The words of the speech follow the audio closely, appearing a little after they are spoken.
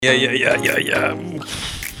Yeah.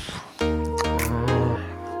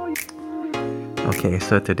 Okay,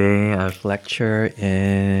 so today I've lecture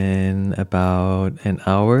in about an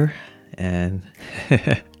hour, and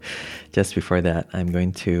just before that, I'm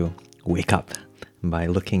going to wake up by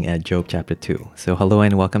looking at Job chapter 2. So hello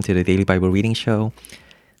and welcome to the Daily Bible Reading Show.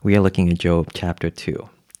 We are looking at Job chapter 2.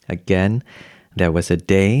 Again, there was a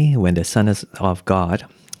day when the sons of God,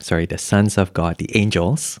 the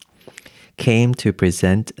angels, came to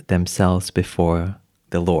present themselves before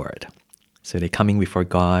the Lord. So they're coming before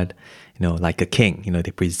God, like a king. They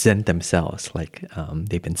present themselves like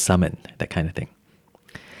they've been summoned, that kind of thing.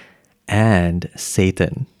 And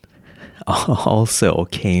Satan also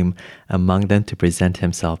came among them to present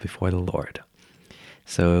himself before the Lord.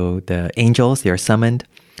 So the angels, they are summoned,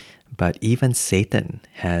 but even Satan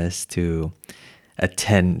has to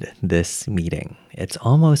attend this meeting. It's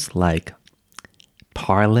almost like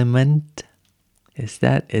Parliament. Is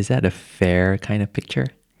that a fair kind of picture?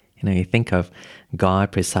 You think of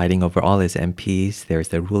God presiding over all his MPs. There's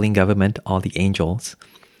the ruling government, all the angels,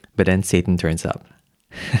 but then Satan turns up.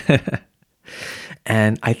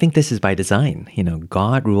 And I think this is by design.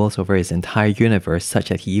 God rules over his entire universe such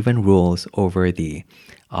that he even rules over the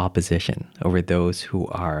opposition, over those who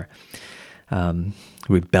are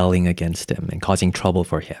rebelling against him and causing trouble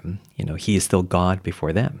for him. He is still God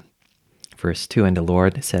before them. Verse 2, and the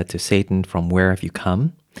Lord said to Satan, "From where have you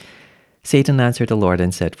come?" Satan answered the Lord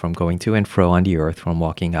and said, "From going to and fro on the earth, from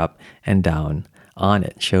walking up and down on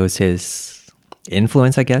it." Shows his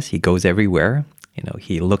influence, I guess. He goes everywhere.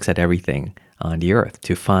 He looks at everything on the earth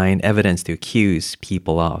to find evidence to accuse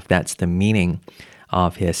people of. That's the meaning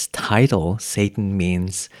of his title. Satan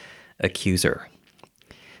means accuser.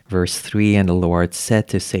 Verse 3, and the Lord said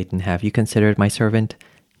to Satan, "Have you considered my servant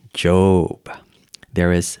Job?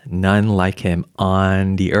 There is none like him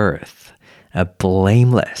on the earth, a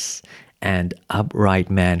blameless and upright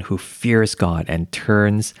man who fears God and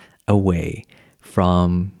turns away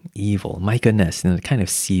from evil." My goodness, the kind of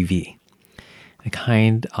CV, the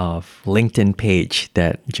kind of LinkedIn page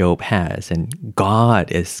that Job has. And God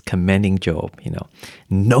is commending Job.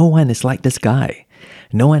 No one is like this guy.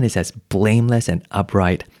 No one is as blameless and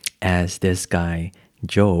upright as this guy,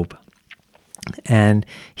 Job. And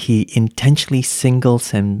he intentionally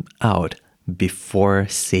singles him out before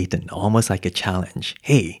Satan, almost like a challenge.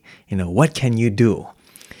 Hey, what can you do?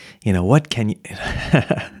 What can you,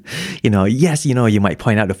 yes, you might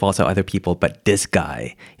point out the faults of other people, but this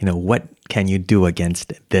guy, what can you do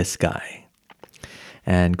against this guy?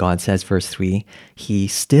 And God says, verse 3, he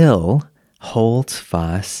still holds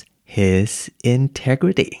fast his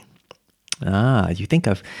integrity. You think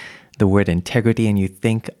of the word integrity and you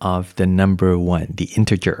think of the number 1, the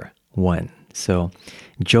integer 1. So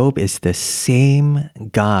Job is the same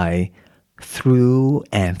guy through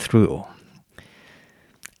and through.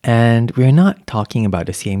 And we're not talking about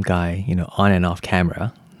the same guy, on and off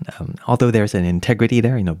camera. Although there's an integrity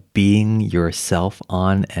there, being yourself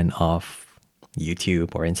on and off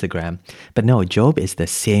YouTube or Instagram. But no, Job is the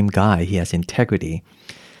same guy. He has integrity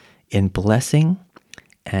in blessing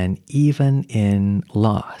and even in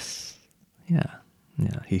loss. Yeah,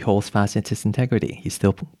 he holds fast in his integrity. He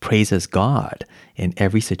still praises God in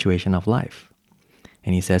every situation of life.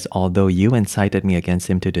 And he says, although you incited me against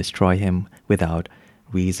him to destroy him without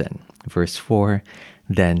reason. Verse 4,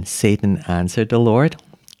 then Satan answered the Lord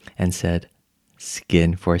and said,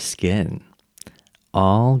 skin for skin.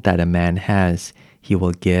 All that a man has, he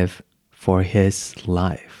will give for his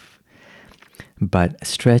life. But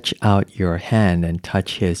stretch out your hand and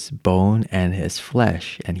touch his bone and his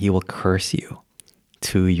flesh, and he will curse you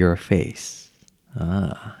to your face.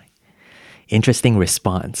 Interesting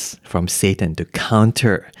response from Satan to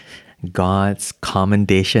counter God's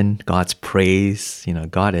commendation, God's praise.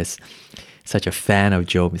 God is such a fan of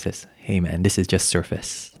Job. He says, hey man, this is just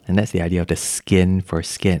surface. And that's the idea of the skin for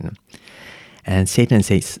skin. And Satan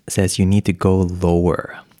says you need to go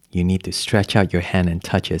lower. You need to stretch out your hand and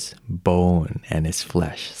touch his bone and his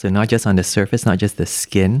flesh. So not just on the surface, not just the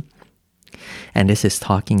skin. And this is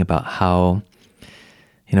talking about how,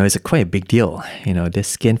 it's quite a big deal. This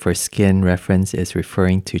skin for skin reference is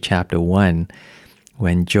referring to chapter 1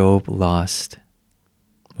 when Job lost,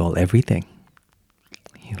 everything.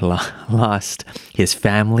 He lost his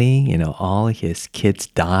family, all his kids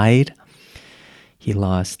died. He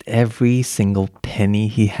lost every single penny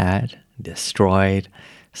he had, destroyed,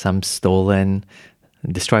 some stolen,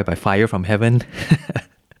 destroyed by fire from heaven.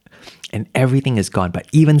 And everything is gone. But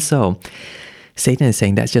even so, Satan is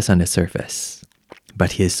saying that's just on the surface.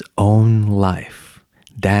 But his own life,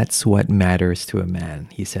 that's what matters to a man.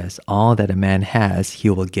 He says, all that a man has, he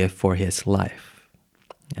will give for his life.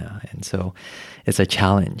 And so it's a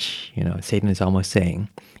challenge. Satan is almost saying,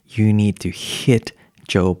 you need to hit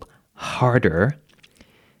Job harder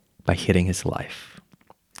by hitting his life.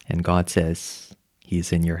 And God says,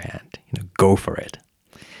 he's in your hand. Go for it.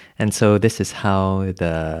 And so this is how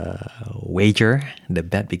the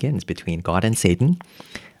bet begins between God and Satan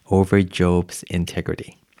over Job's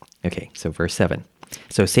integrity. Okay, so verse 7.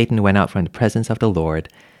 So Satan went out from the presence of the Lord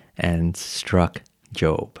and struck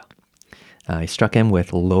Job. He struck him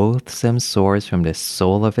with loathsome sores from the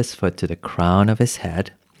sole of his foot to the crown of his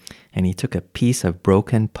head. And he took a piece of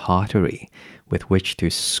broken pottery with which to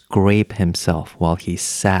scrape himself while he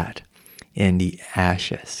sat in the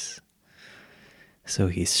ashes. So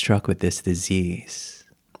he's struck with this disease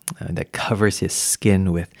that covers his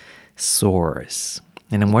skin with sores.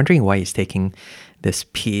 And I'm wondering why he's taking this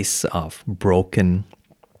piece of broken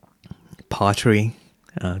pottery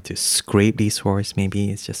to scrape these sores.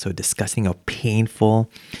 Maybe it's just so disgusting or painful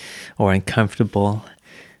or uncomfortable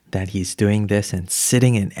that he's doing this and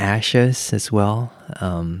sitting in ashes as well.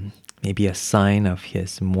 Maybe a sign of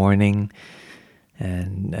his mourning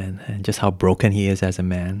and just how broken he is as a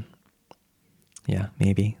man. Yeah,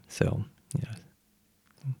 maybe. So,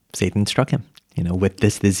 Satan struck him, with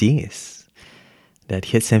this disease that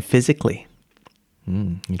hits him physically.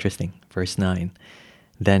 Interesting. Verse 9.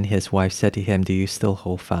 Then his wife said to him, do you still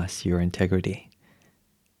hold fast to your integrity?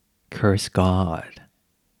 Curse God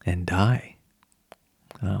and die.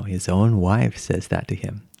 Oh, his own wife says that to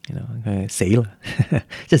him. Selah.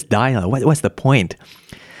 Just die. What's the point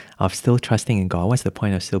of still trusting in God? What's the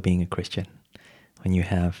point of still being a Christian? When you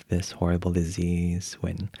have this horrible disease,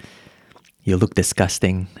 when you look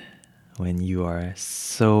disgusting, when you are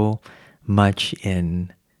so much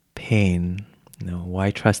in pain,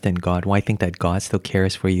 why trust in God? Why think that God still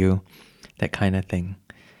cares for you? That kind of thing.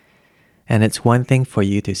 And it's one thing for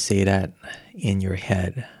you to say that in your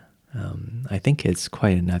head. I think it's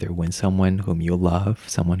quite another when someone whom you love,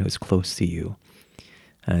 someone who's close to you,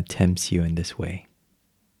 tempts you in this way.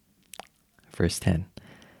 Verse 10.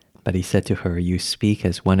 But he said to her, you speak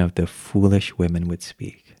as one of the foolish women would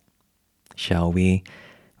speak. Shall we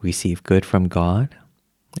receive good from God?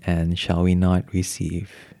 And shall we not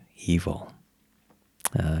receive evil?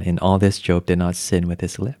 In all this, Job did not sin with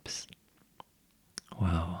his lips.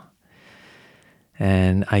 Wow.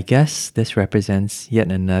 And I guess this represents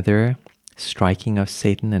yet another striking of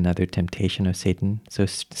Satan, another temptation of Satan. So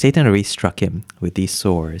Satan already struck him with these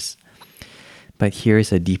sores. But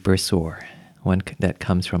here's a deeper sore, one that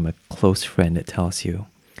comes from a close friend that tells you,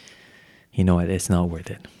 you know what, it's not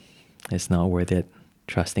worth it. It's not worth it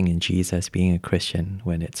trusting in Jesus, being a Christian,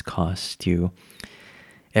 when it's cost you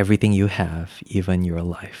everything you have, even your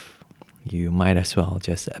life. You might as well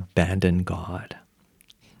just abandon God.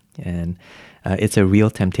 And it's a real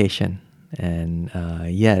temptation. And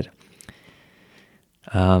yet,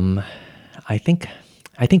 I think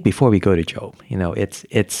before we go to Job,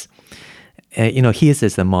 it's his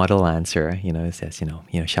is the model answer. It says,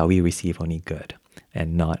 shall we receive only good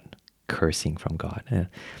and not cursing from God,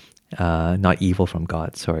 not evil from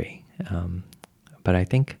God. Sorry, but I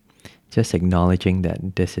think just acknowledging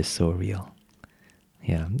that this is so real.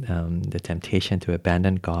 Yeah, the temptation to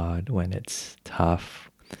abandon God when it's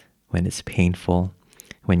tough, when it's painful,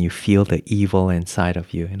 when you feel the evil inside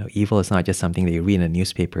of you. Evil is not just something that you read in the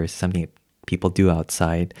newspaper. It's something that people do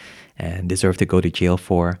outside and deserve to go to jail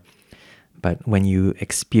for. But when you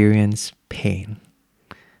experience pain,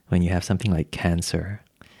 when you have something like cancer,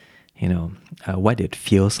 what it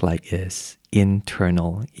feels like is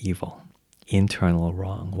internal evil, internal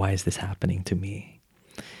wrong. Why is this happening to me?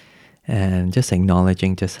 And just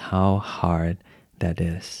acknowledging just how hard that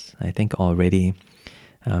is. I think already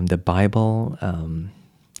the Bible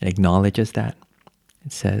acknowledges that.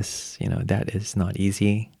 It says, that is not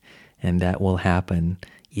easy, and that will happen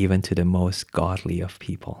even to the most godly of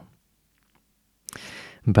people.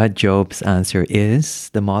 But Job's answer is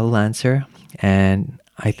the model answer, and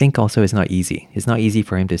I think also it's not easy. It's not easy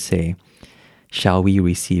for him to say, shall we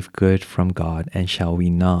receive good from God, and shall we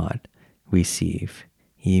not receive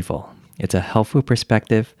evil? It's a helpful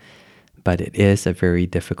perspective, but it is a very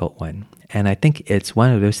difficult one. And I think it's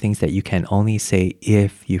one of those things that you can only say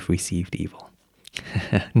if you've received evil.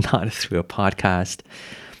 Not through a podcast,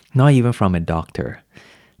 not even from a doctor,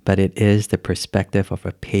 but it is the perspective of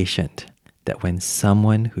a patient that when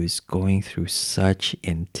someone who's going through such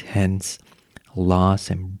intense loss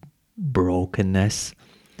and brokenness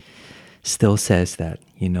still says that,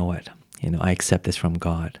 you know what, I accept this from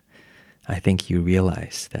God. I think you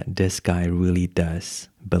realize that this guy really does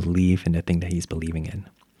believe in the thing that he's believing in,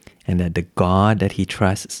 and that the God that he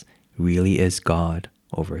trusts really is God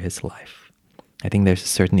over his life. I think there's a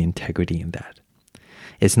certain integrity in that.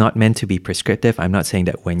 It's not meant to be prescriptive. I'm not saying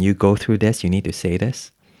that when you go through this, you need to say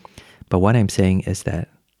this. But what I'm saying is that,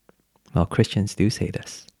 well, Christians do say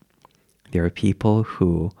this. There are people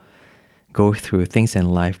who go through things in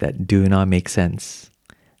life that do not make sense,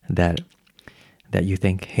 that you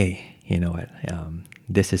think, hey, you know what,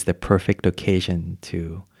 this is the perfect occasion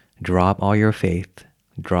to drop all your faith,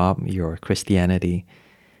 drop your Christianity,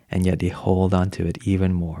 and yet they hold on to it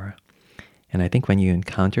even more. And I think when you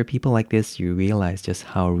encounter people like this, you realize just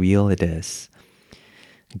how real it is.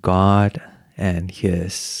 God and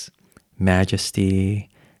His majesty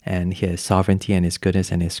and His sovereignty and His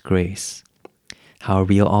goodness and His grace, how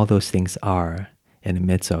real all those things are in the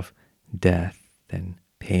midst of death and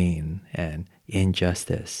pain and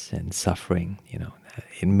injustice and suffering. You know,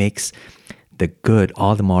 it makes the good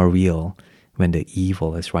all the more real when the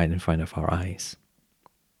evil is right in front of our eyes.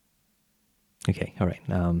 Okay, all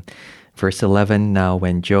right. Verse 11, now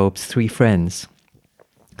when Job's 3 friends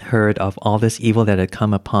heard of all this evil that had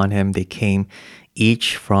come upon him, they came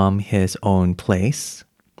each from his own place.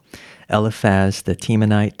 Eliphaz the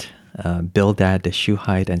Temanite, Bildad the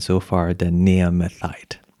Shuhite, and Zophar the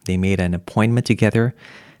Naamathite. They made an appointment together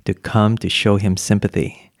to come to show him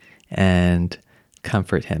sympathy and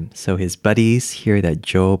comfort him. So his buddies hear that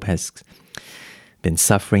Job has been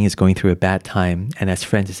suffering, is going through a bad time, and as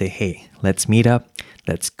friends they say, hey, let's meet up,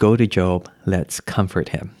 let's go to Job, let's comfort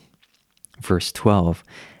him. Verse 12,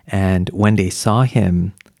 and when they saw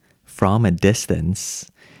him from a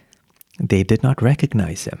distance, they did not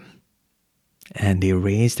recognize him. And they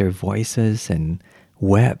raised their voices and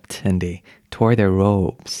wept, and they tore their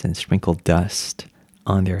robes and sprinkled dust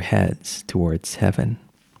on their heads towards heaven.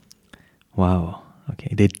 Wow.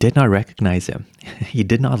 Okay, they did not recognize him. He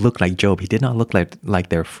did not look like Job. He did not look like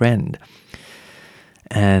their friend.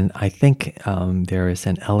 And I think there is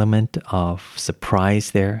an element of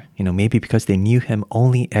surprise there, you know, maybe because they knew him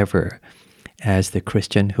only ever as the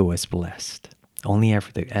Christian who was blessed, only ever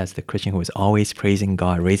as the Christian who was always praising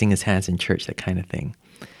God, raising his hands in church, that kind of thing.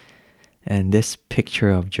 And this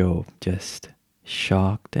picture of Job just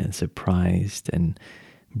shocked and surprised and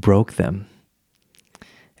broke them.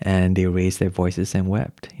 And they raised their voices and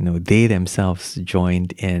wept. You know, they themselves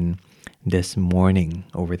joined in this mourning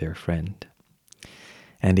over their friend.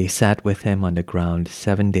 And they sat with him on the ground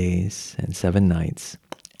 7 days and 7 nights,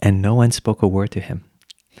 and no one spoke a word to him,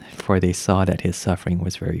 for they saw that his suffering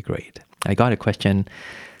was very great. I got a question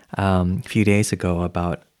a few days ago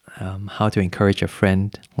about how to encourage a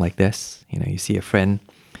friend like this. You know, you see a friend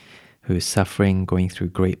who's suffering, going through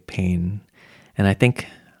great pain, and I think,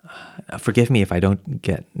 forgive me if I don't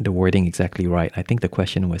get the wording exactly right. I think the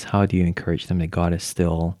question was, how do you encourage them that God is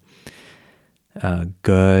still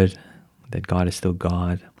good, that God is still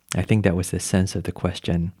God? I think that was the sense of the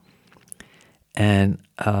question. And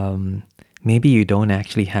maybe you don't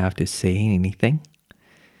actually have to say anything,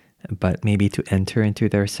 but maybe to enter into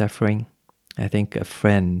their suffering. I think a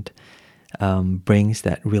friend brings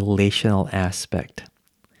that relational aspect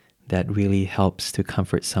that really helps to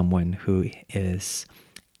comfort someone who is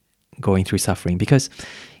going through suffering. Because,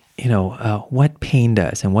 you know, what pain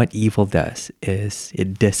does and what evil does is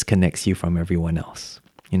it disconnects you from everyone else.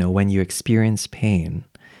 You know, when you experience pain,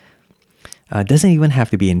 it doesn't even have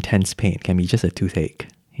to be intense pain. It can be just a toothache,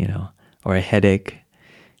 you know, or a headache.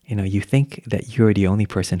 You know, you think that you're the only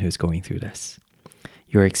person who's going through this.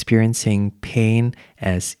 You're experiencing pain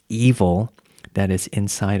as evil that is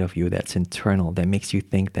inside of you, that's internal, that makes you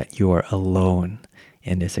think that you are alone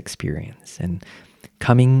in this experience. And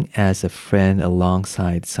coming as a friend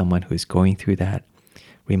alongside someone who's going through that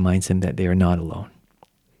reminds them that they are not alone.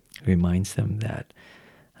 Reminds them that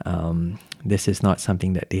this is not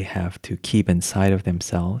something that they have to keep inside of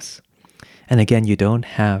themselves. And again, you don't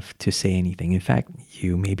have to say anything. In fact,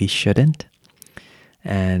 you maybe shouldn't.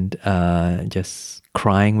 And just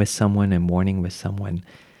crying with someone and mourning with someone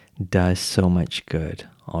does so much good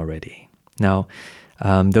already. Now,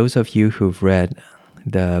 those of you who've read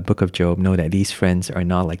the book of Job know that these friends are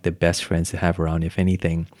not like the best friends to have around. If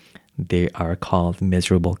anything, they are called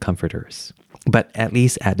miserable comforters. But at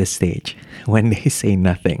least at this stage, when they say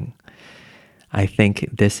nothing, I think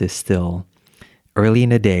this is still early in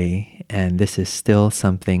the day, and this is still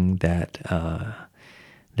something that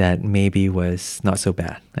that maybe was not so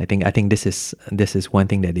bad. I think this is one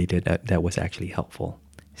thing that they did that was actually helpful.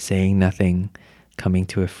 Saying nothing, coming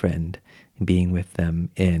to a friend, being with them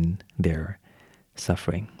in their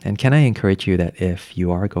suffering. And can I encourage you that if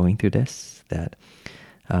you are going through this, that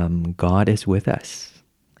God is with us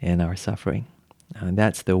in our suffering.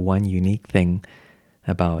 That's the one unique thing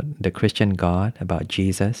about the Christian God, about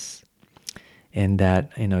Jesus, in that,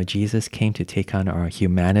 Jesus came to take on our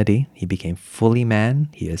humanity. He became fully man.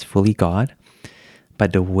 He is fully God.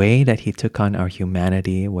 But the way that he took on our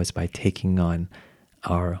humanity was by taking on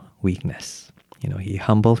our weakness. He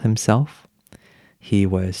humbled himself. He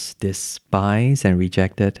was despised and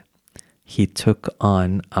rejected. He took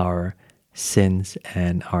on our sins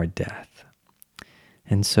and our death.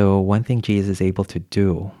 And so one thing Jesus is able to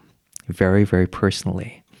do very, very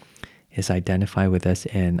personally is identify with us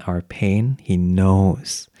in our pain. He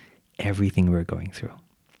knows everything we're going through.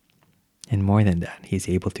 And more than that, he's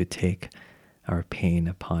able to take our pain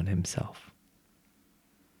upon himself.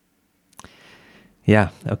 Yeah,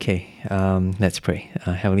 okay. Let's pray.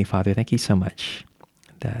 Heavenly Father, thank you so much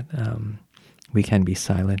that we can be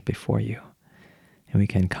silent before you, and we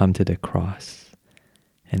can come to the cross,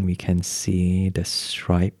 and we can see the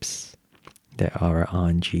stripes that are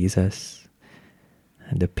on Jesus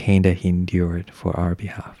and the pain that he endured for our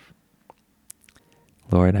behalf.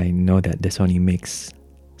 Lord, I know that this only makes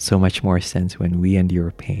so much more sense when we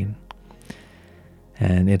endure pain.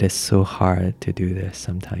 And it is so hard to do this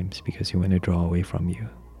sometimes because you want to draw away from you.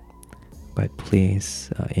 But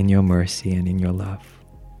please, in your mercy and in your love,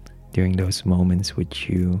 during those moments, would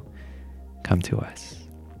you come to us?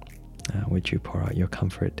 Would you pour out your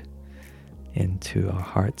comfort into our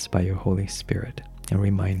hearts by your Holy Spirit and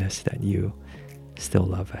remind us that you still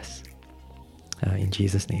love us. In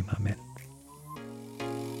Jesus' name, amen.